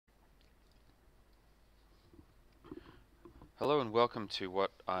Hello and welcome to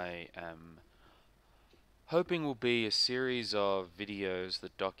what I am hoping will be a series of videos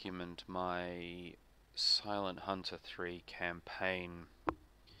that document my Silent Hunter 3 campaign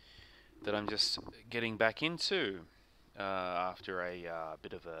that I'm just getting back into after a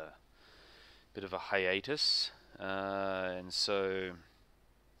bit of a hiatus, and so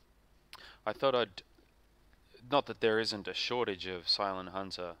I thought I'd, not that there isn't a shortage of Silent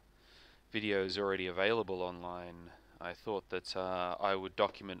Hunter videos already available online. I thought that I would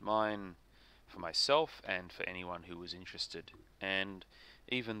document mine for myself and for anyone who was interested. And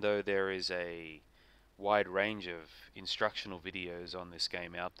even though there is a wide range of instructional videos on this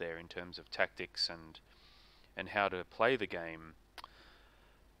game out there in terms of tactics and how to play the game,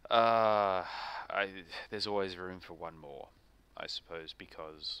 there's always room for one more, I suppose,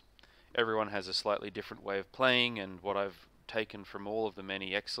 because everyone has a slightly different way of playing, and what I've taken from all of the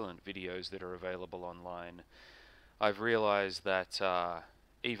many excellent videos that are available online, I've realized that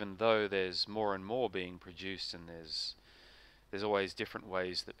even though there's more and more being produced, and there's always different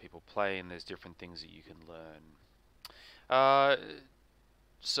ways that people play, and there's different things that you can learn.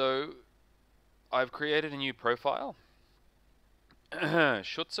 So I've created a new profile,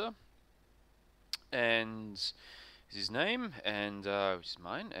 Schutzer, and is his name, and which is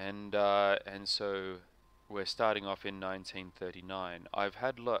mine, and so we're starting off in 1939. I've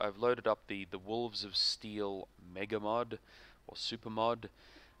loaded up the Wolves of Steel Mega Mod or Supermod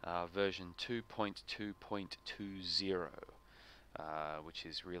version 2.2.20, which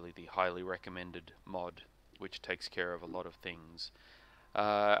is really the highly recommended mod, which takes care of a lot of things.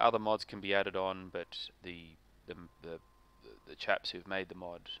 Other mods can be added on, but the chaps who've made the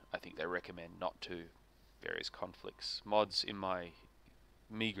mod, I think they recommend not to. Various conflicts. Mods, in my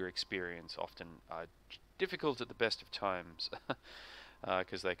meager experience, often are difficult at the best of times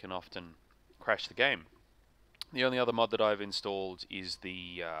because they can often crash the game. The only other mod that I've installed is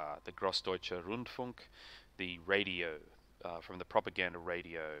the Grossdeutscher Rundfunk, the radio from the propaganda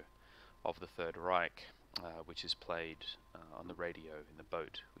radio of the Third Reich, which is played on the radio in the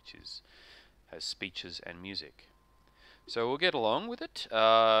boat, which has speeches and music. So we'll get along with it.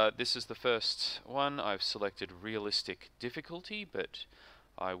 This is the first one. I've selected realistic difficulty, but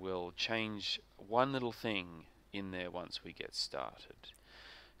I will change one little thing in there once we get started.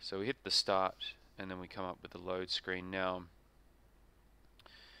 So we hit the start, and then we come up with the load screen. Now,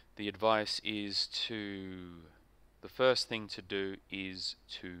 the advice is the first thing to do is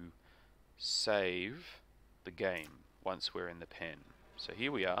to save the game once we're in the pen. So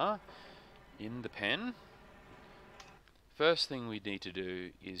here we are in the pen. First thing we need to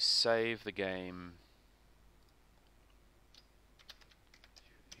do is save the game.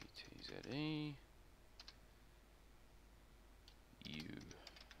 UTZE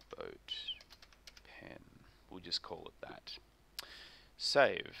Uboat pen. We'll just call it that.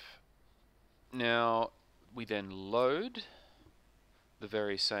 Save. Now we then load the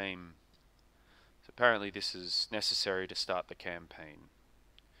very same. So apparently this is necessary to start the campaign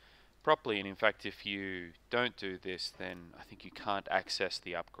properly, and in fact if you don't do this, then I think you can't access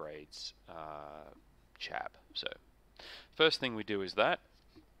the upgrades chap. So first thing we do is that.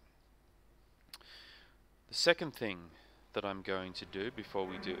 The second thing that I'm going to do before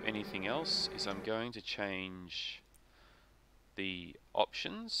we do anything else is I'm going to change the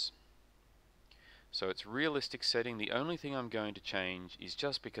options. So it's realistic setting. The only thing I'm going to change is,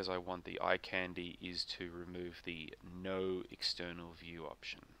 just because I want the eye candy, is to remove the no external view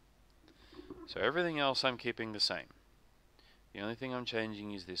option. So everything else I'm keeping the same. The only thing I'm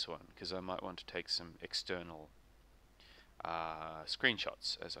changing is this one, because I might want to take some external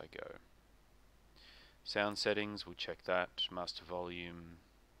screenshots as I go. Sound settings, we'll check that. Master volume,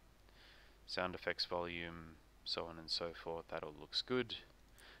 sound effects volume, so on and so forth. That all looks good.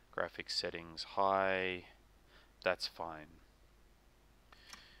 Graphics settings high. That's fine.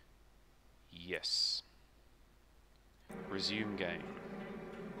 Yes. Resume game.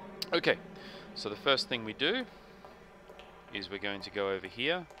 Okay, so the first thing we do is we're going to go over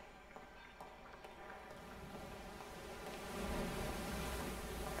here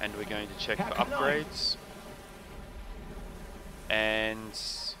and we're going to check for upgrades. And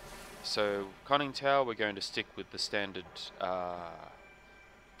so conning tower, we're going to stick with the standard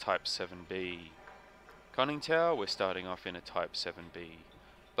Type 7B conning tower. We're starting off in a Type 7B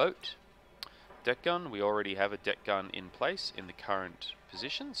boat. Deck gun, we already have a deck gun in place in the current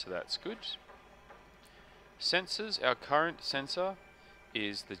position, so that's good. Sensors, our current sensor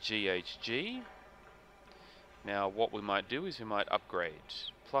is the GHG. Now what we might do is we might upgrade,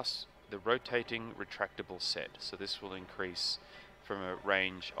 plus the rotating retractable set. So this will increase from a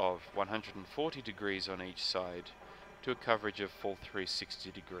range of 140 degrees on each side to a coverage of full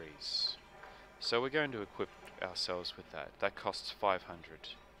 360 degrees. So we're going to equip ourselves with that. That costs 500.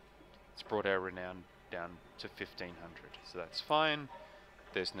 It's brought our renown down to 1500, so that's fine.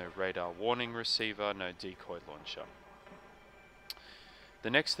 There's no radar warning receiver, no decoy launcher. The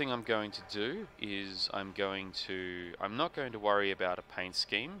next thing I'm going to do is I'm not going to worry about a paint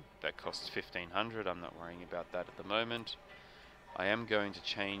scheme. That costs 1500. I'm not worrying about that at the moment. I am going to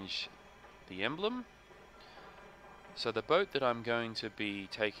change the emblem. So the boat that I'm going to be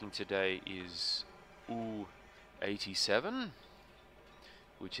taking today is U87,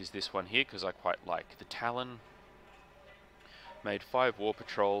 which is this one here because I quite like the Talon. Made 5 war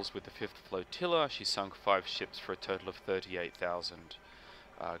patrols with the 5th flotilla. She sunk 5 ships for a total of 38,000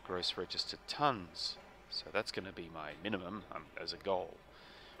 gross registered tons. So that's going to be my minimum as a goal.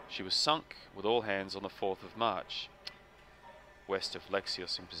 She was sunk with all hands on the 4th of March. West of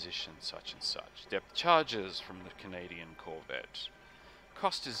Lexios in position such and such. Depth charges from the Canadian corvette.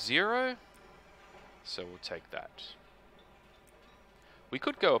 Cost is 0, so we'll take that. We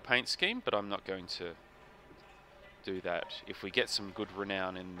could go a paint scheme, but I'm not going to do that. If we get some good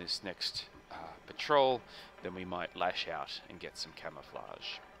renown in this next patrol, then we might lash out and get some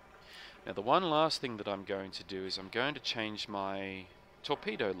camouflage. Now the one last thing that I'm going to do is I'm going to change my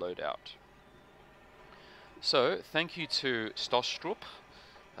torpedo loadout. So, thank you to Stostrup,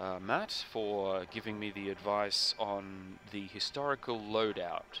 Matt, for giving me the advice on the historical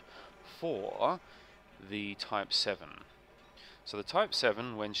loadout for the Type 7. So the Type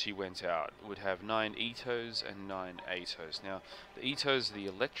 7, when she went out, would have 9 ETOs and 9 ATOs. Now, the ETOs are the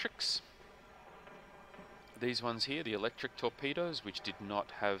electrics. These ones here, the electric torpedoes, which did not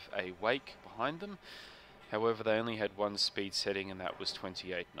have a wake behind them. However, they only had one speed setting, and that was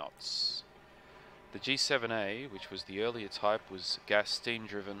 28 knots. The G7A, which was the earlier type, was gas-steam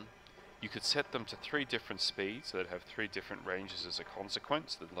driven. You could set them to 3 different speeds, so they'd have 3 different ranges as a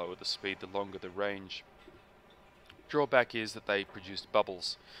consequence. The lower the speed, the longer the range. Drawback is that they produced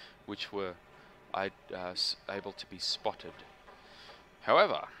bubbles, which were able to be spotted.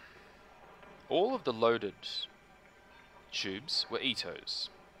 However, all of the loaded tubes were ETOs.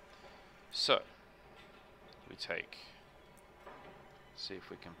 So, we see if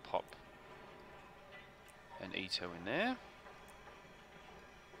we can pop an ETO in there,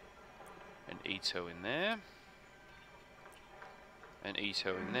 an ETO in there, an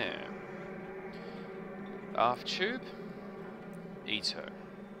ETO in there. Aft tube, ETO.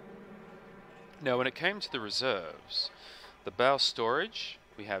 Now when it came to the reserves, the bow storage,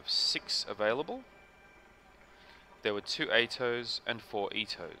 we have 6 available. There were 2 ATOs and 4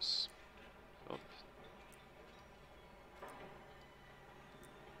 ETOs. Oops.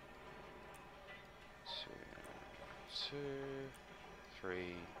 2,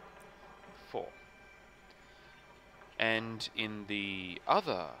 3, 4. And in the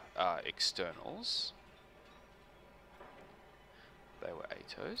other externals, they were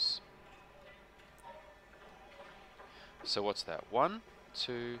ATOs. So what's that? 1,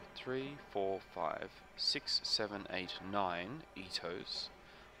 2, 3, 4, 5, 6, 7, 8, 9 ETOs.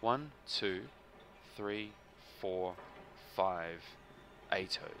 1, 2, 3, 4, 5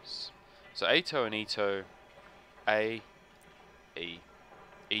 ATOs. So ATO and ETO, A, E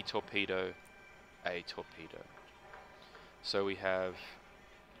torpedo, A torpedo. So we have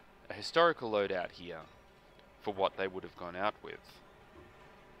a historical loadout here for what they would have gone out with.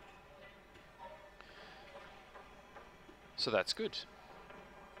 So that's good.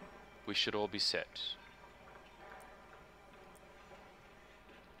 We should all be set.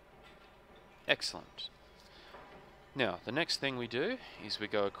 Excellent. Now, the next thing we do is we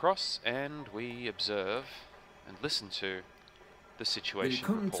go across and we observe and listen to the situation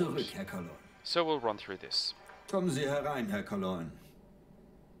Willkommen report. zurück, Herr Colon. So we'll run through this. Kommen Sie herein, Herr Colon.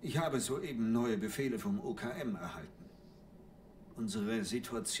 Ich habe soeben neue Befehle vom OKM erhalten. Unsere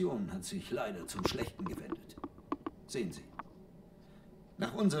Situation hat sich leider zum Schlechten gewendet. Sehen Sie.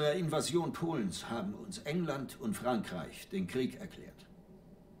 Nach unserer Invasion Polens haben uns England und Frankreich den Krieg erklärt.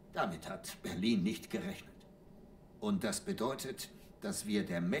 Damit hat Berlin nicht gerechnet. Und das bedeutet, dass wir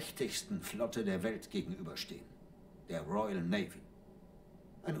der mächtigsten Flotte der Welt gegenüberstehen. Der Royal Navy.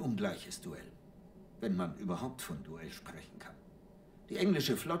 Ein ungleiches Duell. Wenn man überhaupt von Duell sprechen kann. Die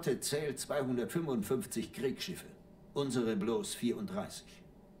englische Flotte zählt 255 Kriegsschiffe. Unsere bloß 34.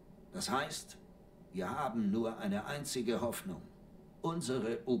 Das heißt, wir haben nur eine einzige Hoffnung.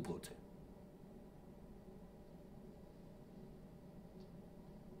 Unsere U-Boote.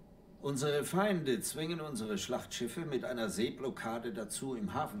 Unsere Feinde zwingen unsere Schlachtschiffe mit einer Seeblockade dazu,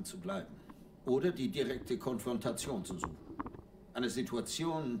 im Hafen zu bleiben. Oder die direkte Konfrontation zu suchen. Eine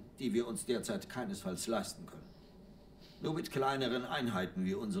Situation, die wir uns derzeit keinesfalls leisten können. Nur mit kleineren Einheiten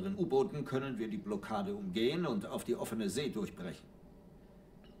wie unseren U-Booten können wir die Blockade umgehen und auf die offene See durchbrechen.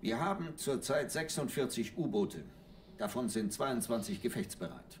 Wir haben zurzeit 46 U-Boote. Davon sind 22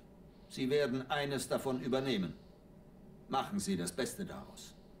 gefechtsbereit. Sie werden eines davon übernehmen. Machen Sie das Beste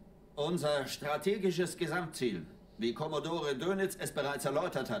daraus. Unser strategisches Gesamtziel, wie Kommodore Dönitz es bereits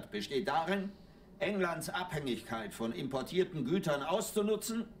erläutert hat, besteht darin, Englands Abhängigkeit von importierten Gütern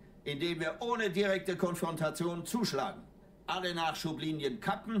auszunutzen, indem wir ohne direkte Konfrontation zuschlagen, alle Nachschublinien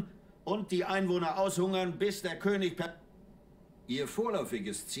kappen und die Einwohner aushungern, bis der König per... Ihr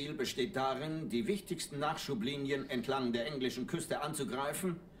vorläufiges Ziel besteht darin, die wichtigsten Nachschublinien entlang der englischen Küste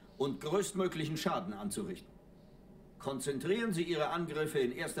anzugreifen und größtmöglichen Schaden anzurichten. Konzentrieren Sie Ihre Angriffe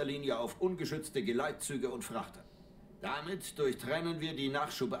in erster Linie auf ungeschützte Geleitzüge und Frachter. Damit durchtrennen wir die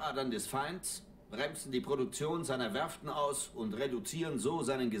Nachschubadern des Feinds, bremsen die Produktion seiner Werften aus und reduzieren so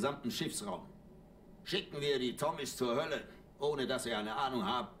seinen gesamten Schiffsraum. Schicken wir die Tommys zur Hölle, ohne dass Sie eine Ahnung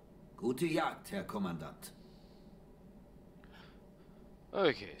haben. Gute Jagd, Herr Kommandant.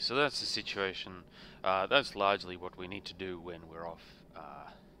 Okay, so that's the situation. That's largely what we need to do when we're off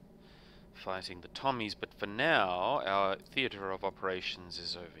fighting the Tommies, but for now, our theatre of operations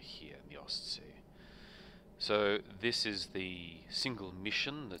is over here in the Ostsee. So this is the single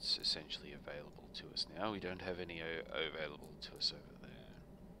mission that's essentially available to us now. We don't have any available to us over there.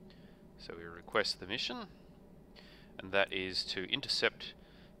 So we request the mission, and that is to intercept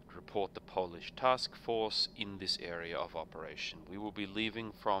and report the Polish task force in this area of operation. We will be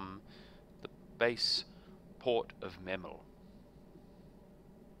leaving from the base port of Memel.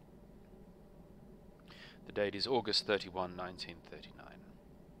 The date is August 31, 1939.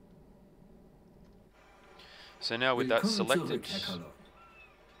 So now with that selected,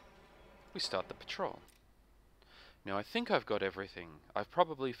 we start the patrol. Now I think I've got everything. I've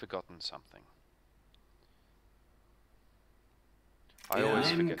probably forgotten something. I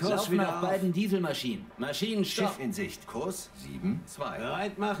always forget. Kurs wieder auf beiden Dieselmaschinen. Maschinenstopp. Schiff in Sicht. Kurs 7-2.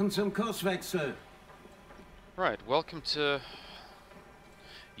 Bereit machen zum Kurswechsel. Right, welcome to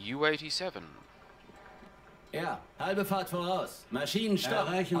U87. Ja, halbe Fahrt voraus. Maschinenstopp.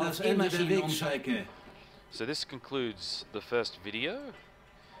 Erreichen das Ende der Wegstrecke. So this concludes the first video.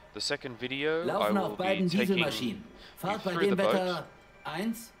 The second video, Laufen I auf will be beiden taking Dieselmaschinen. you Fahrt bei through the dem boat, Wetter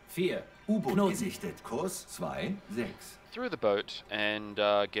 1-4. U-Boot Knoten. gesichtet. Kurs 2-6. through the boat and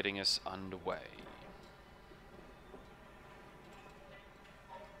getting us underway.